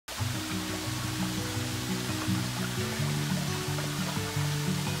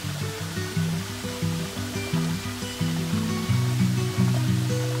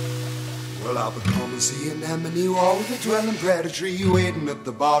Well, I've become a sea anemone, water dwelling predatory, waiting at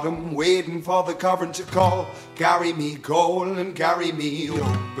the bottom, waiting for the current to call. Carry me cold and carry me,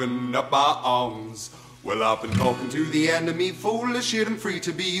 open up my arms. Well, I've been talking to the enemy, foolish yet I'm free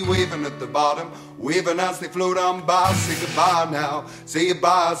to be, waving at the bottom, waving as they float on by. Say goodbye now, say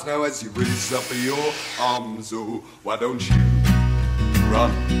goodbyes now as you raise up your arms. Oh, why don't you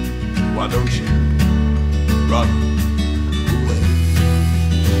run? Why don't you run?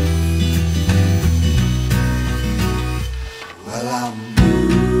 Well, I'm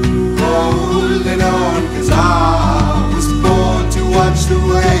holding on, 'cause I was born to watch the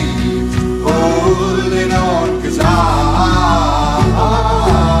waves. Holding on, 'cause I'm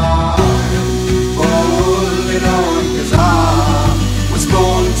holding on, 'cause I was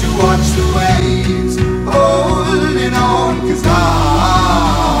born to watch the waves. Holding on, 'cause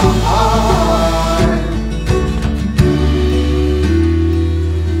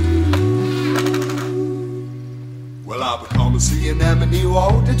well, I become a sea anemone,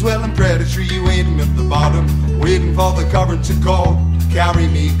 water dwelling predatory, waiting at the bottom, waiting for the current to call. Carry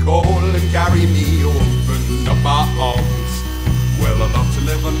me cold and carry me, open up my arms. Well, I love to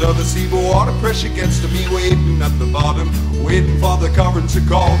live under the sea, but water pressure gets to me, waiting at the bottom, waiting for the current to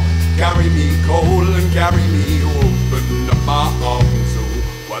call. Carry me cold and carry me, open up my arms. Oh,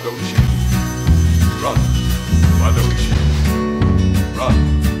 why don't you run? Why don't you run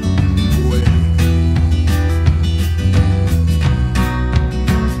away?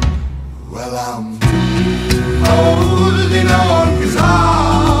 Well, I'm holding on, 'cause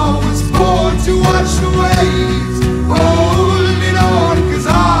I was born to watch the waves. Holding on, 'cause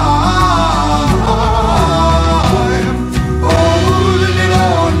I'm holding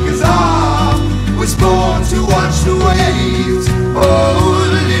on, 'cause I was born to watch the waves.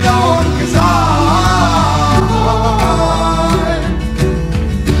 Holding on, 'cause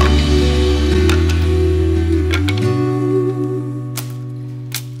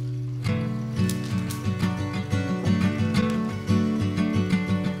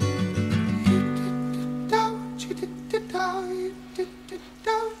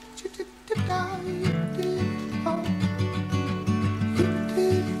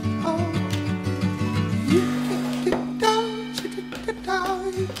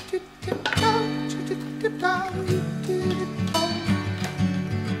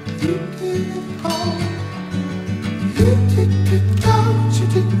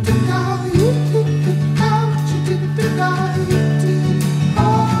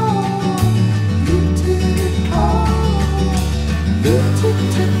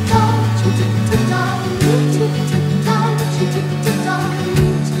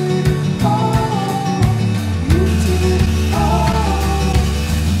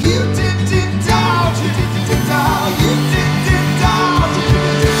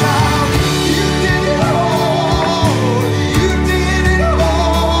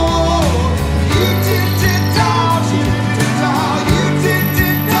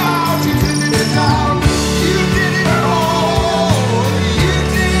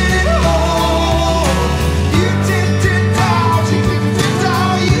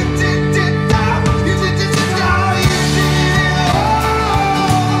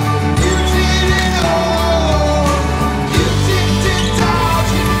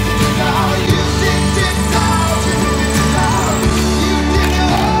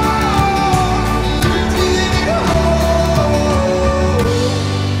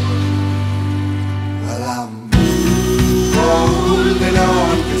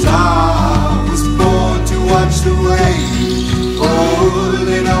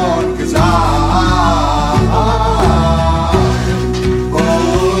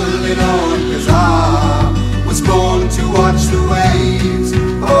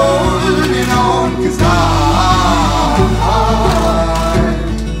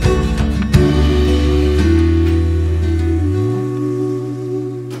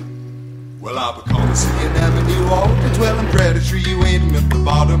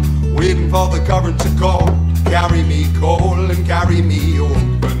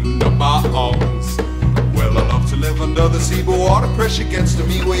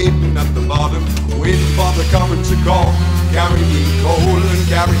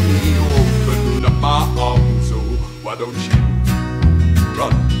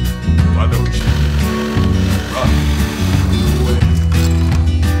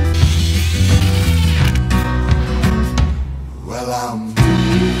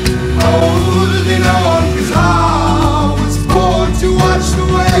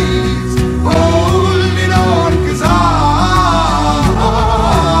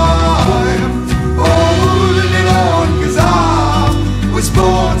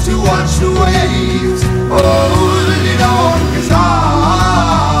to watch the way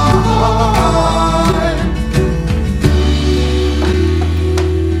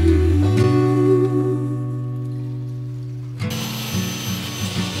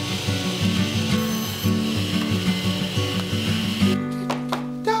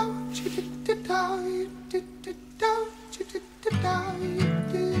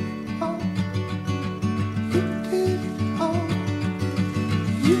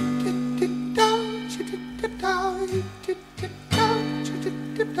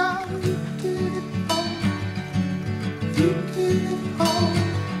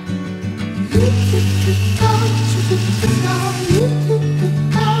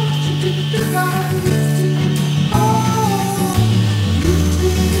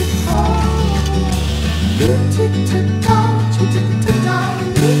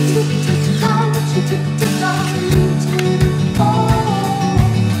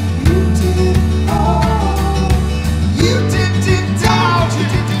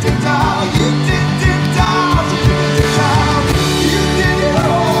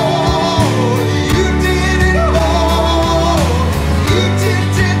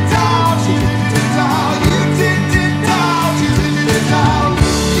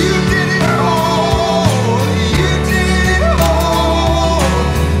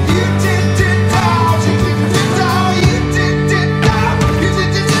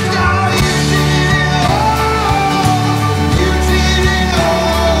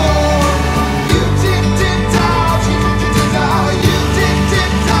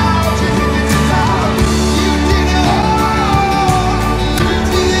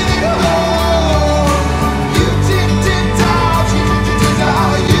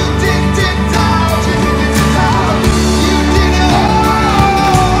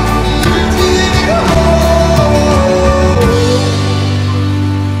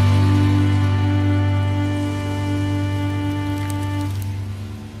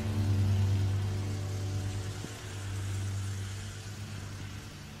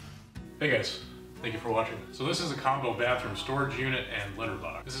Hey guys, thank you for watching. So this is a combo bathroom storage unit and litter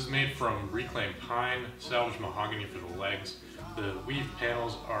box. This is made from reclaimed pine, salvaged mahogany for the legs. The weave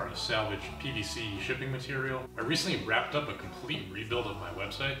panels are a salvaged PVC shipping material. I recently wrapped up a complete rebuild of my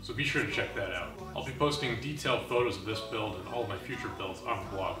website, so be sure to check that out. I'll be posting detailed photos of this build and all of my future builds on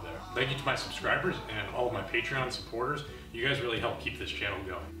the blog there. Thank you to my subscribers and all of my Patreon supporters. You guys really help keep this channel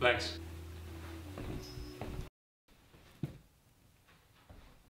going. Thanks.